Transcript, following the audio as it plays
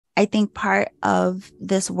I think part of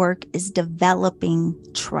this work is developing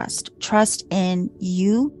trust in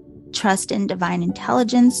you, trust in divine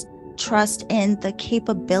intelligence, trust in the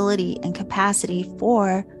capability and capacity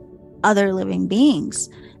for other living beings.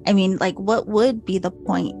 I mean, like, what would be the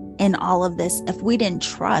point in all of this if we didn't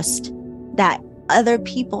trust that other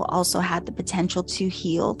people also had the potential to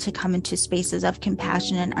heal, to come into spaces of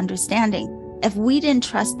compassion and understanding? If we didn't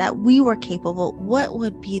trust that we were capable, what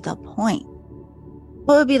would be the point?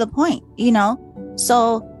 What would be the point, you know?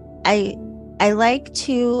 So I like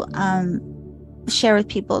to share with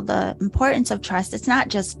people the importance of trust. It's not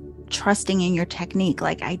just trusting in your technique.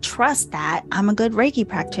 Like, I trust that I'm a good Reiki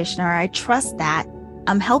practitioner. I trust that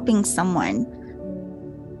I'm helping someone.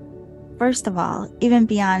 First of all, even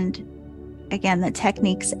beyond, again, the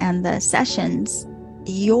techniques and the sessions,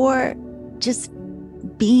 your just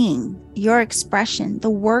being, your expression, the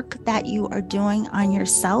work that you are doing on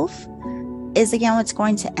yourself is, again, what's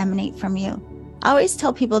going to emanate from you. I always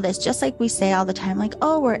tell people this, just like we say all the time, like,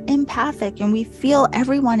 oh, we're empathic and we feel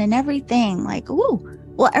everyone and everything. Like, ooh,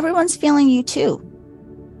 well, everyone's feeling you too.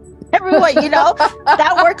 Everyone, you know,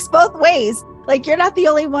 that works both ways. Like, you're not the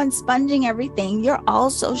only one sponging everything. You're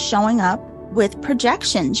also showing up with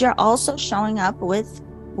projections. You're also showing up with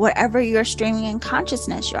whatever you're streaming in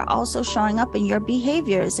consciousness. You're also showing up in your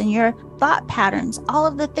behaviors and your thought patterns, all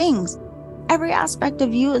of the things. Every aspect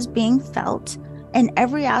of you is being felt, and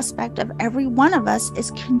every aspect of every one of us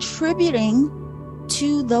is contributing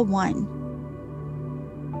to the one.